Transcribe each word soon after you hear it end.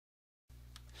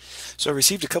So I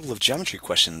received a couple of geometry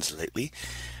questions lately.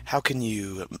 How can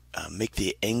you make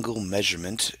the angle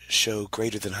measurement show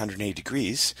greater than 180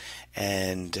 degrees?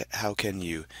 And how can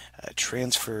you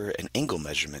transfer an angle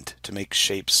measurement to make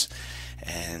shapes?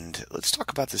 And let's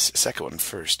talk about this second one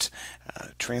first.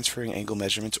 Transferring angle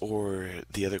measurements, or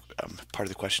the other part of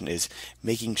the question is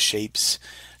making shapes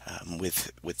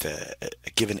with a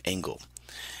given angle.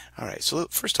 All right, so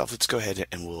first off, let's go ahead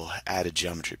and we'll add a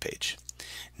geometry page.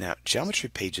 Now, geometry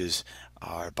pages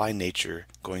are by nature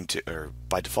going to, or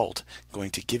by default,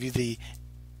 going to give you the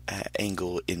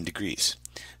angle in degrees.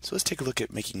 So let's take a look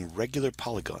at making regular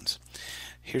polygons.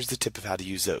 Here's the tip of how to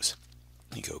use those.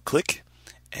 You go click,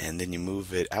 and then you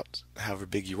move it out however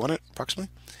big you want it,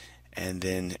 approximately. And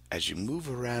then as you move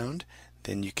around,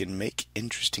 then you can make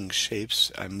interesting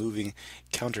shapes. I'm moving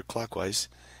counterclockwise,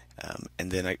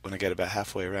 and then when I get about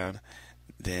halfway around,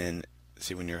 then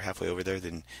see, when you're halfway over there,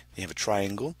 then you have a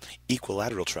triangle,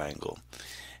 equilateral triangle,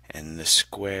 and the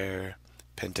square,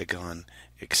 pentagon,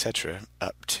 etc.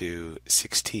 up to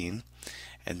 16.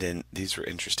 And then these were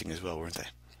interesting as well, weren't they?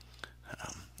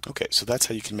 Okay, so that's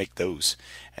how you can make those,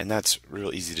 and that's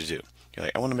real easy to do. You're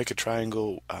like, I want to make a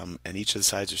triangle, and each of the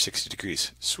sides are 60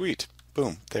 degrees. Sweet,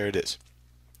 boom, there it is.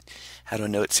 How do I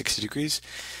know it's 60 degrees?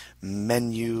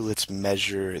 Menu, let's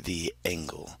measure the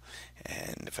angle.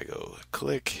 And if I go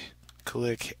click,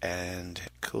 and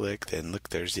click, then look,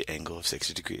 there's the angle of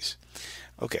 60 degrees.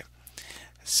 Okay,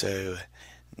 so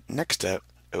next up,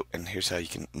 oh, and here's how you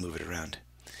can move it around.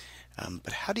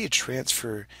 But how do you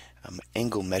transfer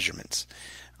angle measurements?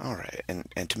 All right,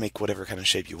 and to make whatever kind of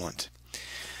shape you want.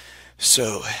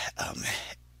 So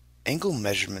angle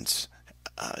measurements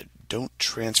don't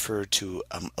transfer to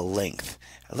a length.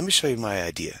 Let me show you my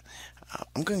idea.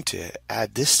 I'm going to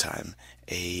add this time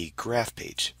a graph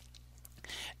page.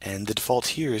 And the default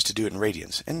here is to do it in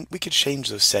radians. And we could change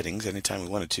those settings anytime we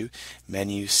wanted to.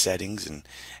 Menu, settings, and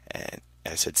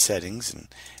I said settings,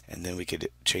 and then we could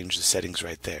change the settings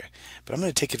right there. But I'm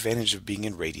going to take advantage of being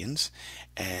in radians,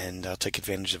 and I'll take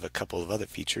advantage of a couple of other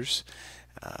features.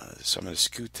 So I'm going to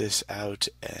scoot this out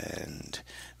and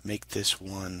make this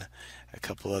one a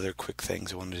couple other quick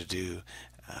things I wanted to do,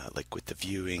 like with the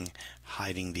viewing,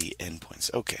 hiding the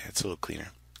endpoints. Okay, that's a little cleaner.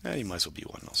 You might as well be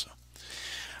one also.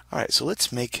 Alright, so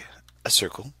let's make a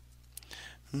circle,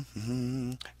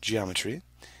 geometry,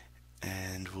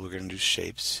 and we're going to do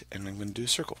shapes, and I'm going to do a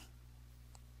circle.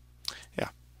 Yeah,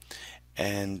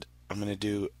 and I'm going to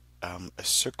do a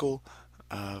circle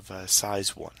of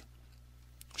size 1.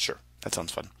 Sure, that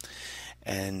sounds fun.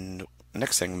 And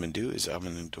next thing I'm going to do is I'm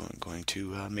going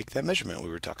to make that measurement we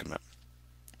were talking about.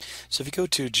 So if you go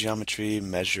to geometry,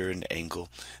 measure an angle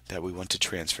that we want to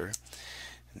transfer,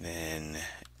 then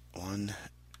 1,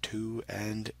 2,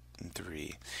 and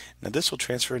 3. Now this will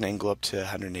transfer an angle up to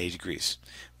 180 degrees,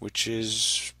 which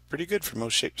is pretty good for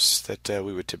most shapes that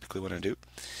we would typically want to do.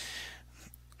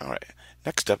 Alright,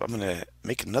 next up I'm going to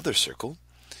make another circle,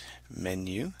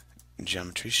 menu,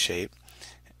 geometry, shape,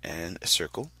 and a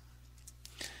circle.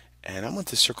 And I want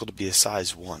this circle to be a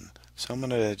size 1. So I'm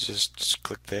going to just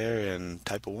click there and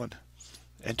type a 1.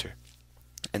 Enter.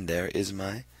 And there is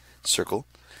my circle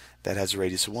that has a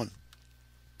radius of 1.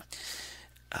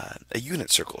 A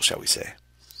unit circle, shall we say.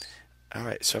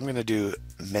 Alright, so I'm going to do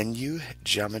menu,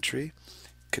 geometry,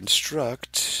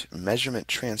 construct, measurement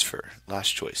transfer,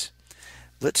 last choice.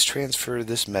 Let's transfer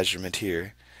this measurement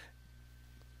here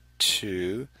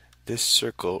to this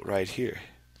circle right here.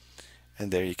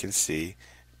 And there you can see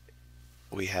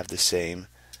we have the same,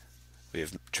 we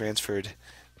have transferred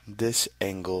this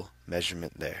angle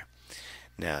measurement there.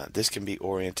 Now this can be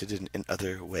oriented in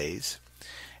other ways,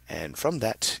 and from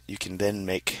that you can then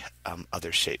make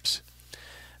other shapes,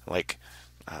 like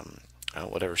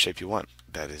whatever shape you want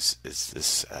that is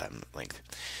this length.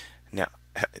 Now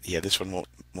yeah, this one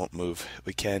won't move.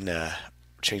 We can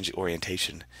change the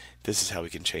orientation. This is how we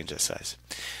can change that size.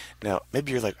 Now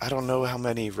maybe you're like, I don't know how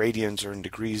many radians are in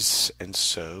degrees, and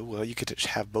so, well, you could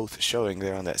have both showing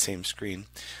there on that same screen.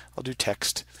 I'll do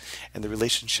text, and the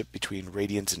relationship between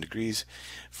radians and degrees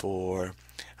for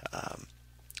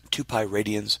 2 pi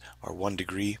radians are 1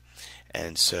 degree,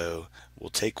 and so we'll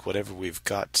take whatever we've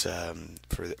got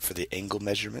for the angle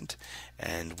measurement,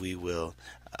 and we will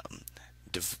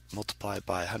multiply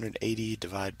by 180,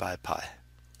 divide by pi.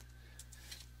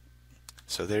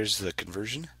 So there's the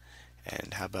conversion,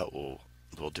 and how about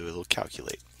we'll do a little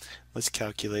calculate. Let's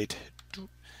calculate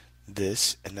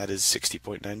this, and that is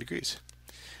 60.9 degrees.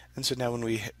 And so now when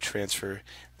we transfer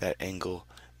that angle,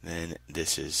 then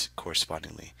this is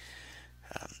correspondingly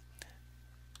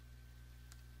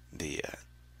the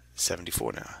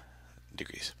 74 now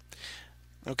degrees.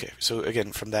 Okay, so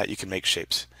again, from that you can make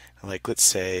shapes. Like, let's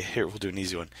say, here, we'll do an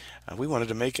easy one. We wanted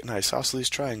to make an isosceles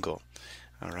triangle.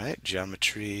 All right,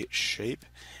 geometry, shape,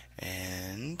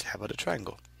 and how about a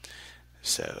triangle?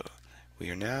 So we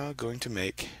are now going to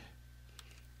make,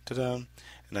 ta-da,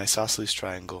 an isosceles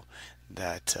triangle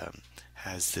that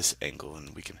has this angle,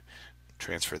 and we can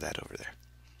transfer that over there.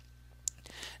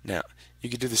 Now, you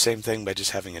could do the same thing by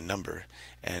just having a number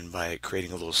and by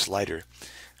creating a little slider,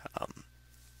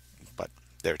 but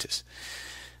there it is.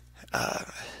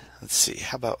 Let's see,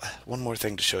 how about one more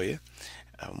thing to show you?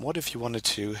 What if you wanted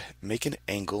to make an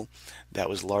angle that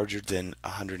was larger than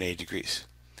 180 degrees?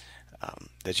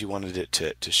 That you wanted it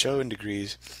to show in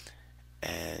degrees,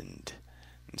 and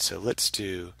so let's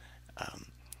do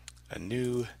a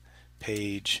new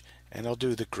page, and I'll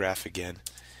do the graph again,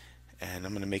 and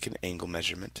I'm going to make an angle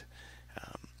measurement.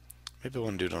 Maybe I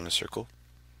want to do it on a circle.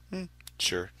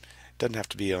 Sure, doesn't have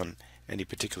to be on any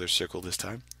particular circle this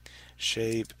time.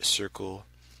 Shape, circle.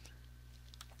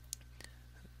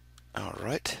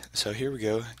 Alright, so here we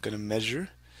go. Going to measure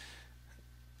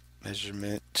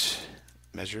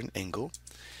an angle,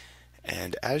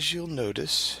 and as you'll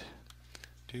notice,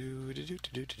 hey,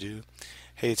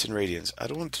 it's in radians. I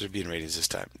don't want it to be in radians this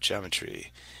time.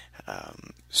 Geometry,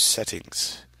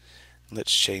 settings.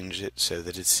 Let's change it so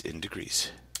that it's in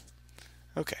degrees.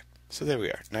 Okay, so there we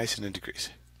are, nice and in degrees.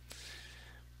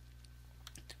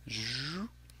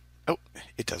 Oh,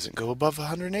 it doesn't go above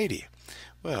 180.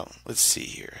 Well, let's see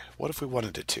here. What if we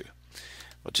wanted it to?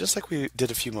 Well, just like we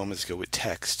did a few moments ago with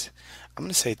text, I'm going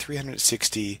to say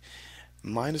 360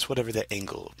 minus whatever the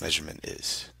angle measurement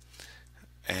is.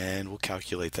 And we'll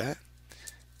calculate that.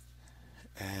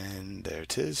 And there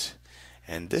it is.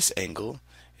 And this angle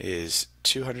is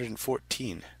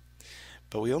 214.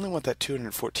 But we only want that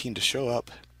 214 to show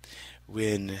up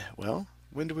when, well,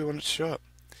 when do we want it to show up?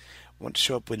 We want it to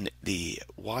show up when the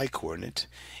y-coordinate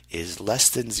is less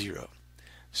than 0.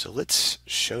 So let's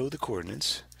show the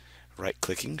coordinates.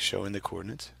 Right-clicking, showing the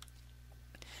coordinates.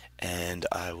 And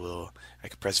I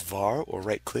can press var or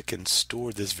right-click and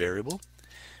store this variable,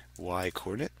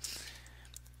 y-coordinate.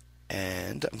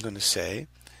 And I'm going to say,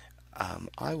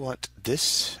 I want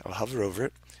this, I'll hover over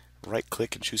it,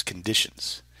 right-click and choose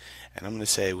conditions. And I'm going to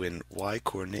say when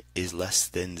y-coordinate is less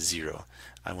than 0,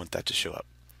 I want that to show up.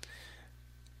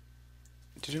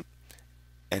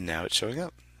 And now it's showing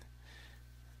up.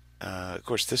 Of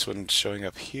course, this one's showing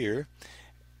up here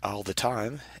all the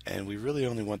time, and we really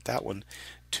only want that one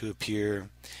to appear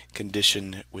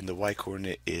condition when the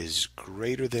y-coordinate is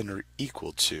greater than or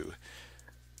equal to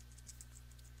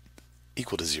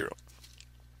 0.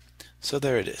 So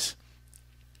there it is.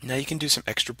 Now you can do some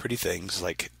extra pretty things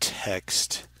like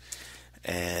text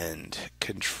and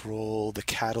control the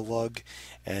catalog,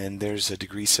 and there's a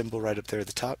degree symbol right up there at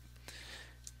the top,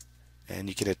 and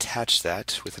you can attach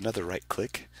that with another right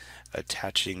click,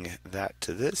 attaching that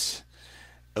to this.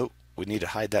 Oh, we need to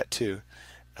hide that too.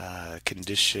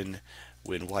 Condition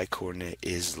when y-coordinate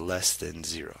is less than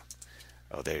 0.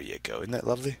 Oh, there you go. Isn't that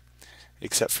lovely?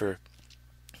 Except for,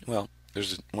 well,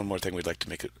 there's one more thing we'd like to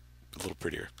make it a little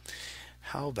prettier.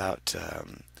 How about,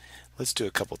 let's do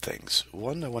a couple things.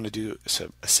 One, I want to do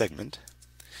a segment.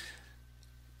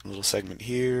 A little segment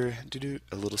here,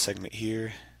 a little segment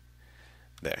here.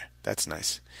 There, that's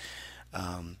nice.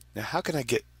 Now, how can I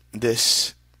get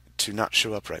this to not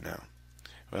show up right now?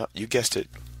 Well, you guessed it.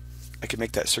 I can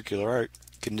make that circular arc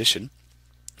condition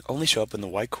only show up when the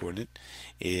y-coordinate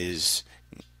is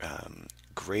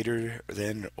greater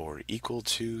than or equal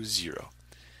to 0.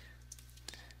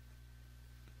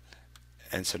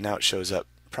 And so now it shows up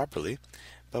properly,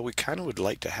 but we kind of would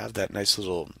like to have that nice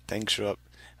little thing show up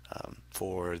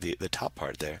for the top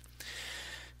part there.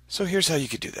 So here's how you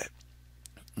could do that.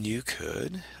 You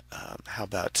could, how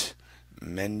about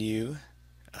menu,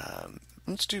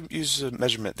 let's use the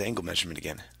measurement, the angle measurement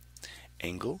again.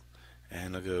 Angle,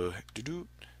 and I'll go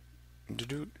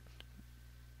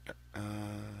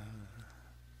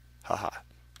haha,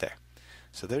 there.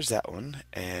 So there's that one,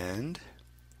 and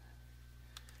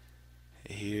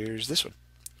here's this one.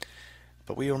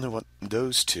 But we only want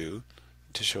those two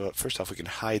to show up. First off, we can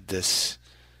hide this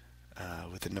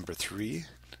with the number 3,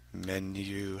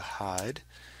 menu hide,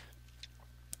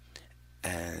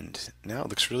 and now it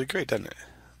looks really great, doesn't it?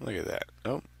 Look at that.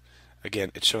 Oh,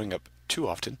 again, it's showing up too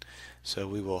often, so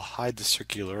we will hide the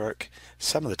circular arc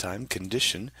some of the time.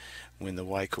 Condition when the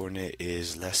y-coordinate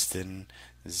is less than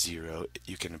 0,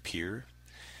 you can appear.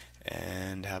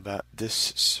 And how about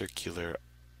this circular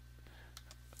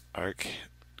arc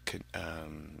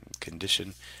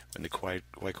condition when the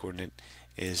y-coordinate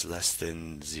is less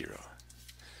than 0?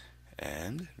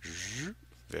 And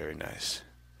very nice.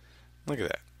 Look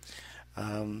at that.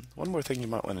 One more thing you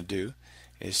might want to do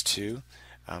is to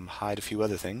hide a few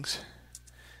other things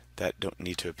that don't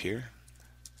need to appear,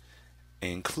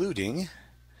 including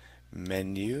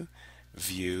menu,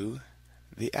 view,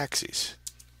 the axes.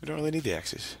 We don't really need the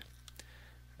axes.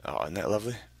 Oh, isn't that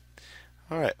lovely?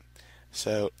 Alright,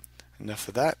 so enough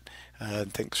of that.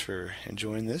 Thanks for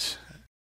enjoying this.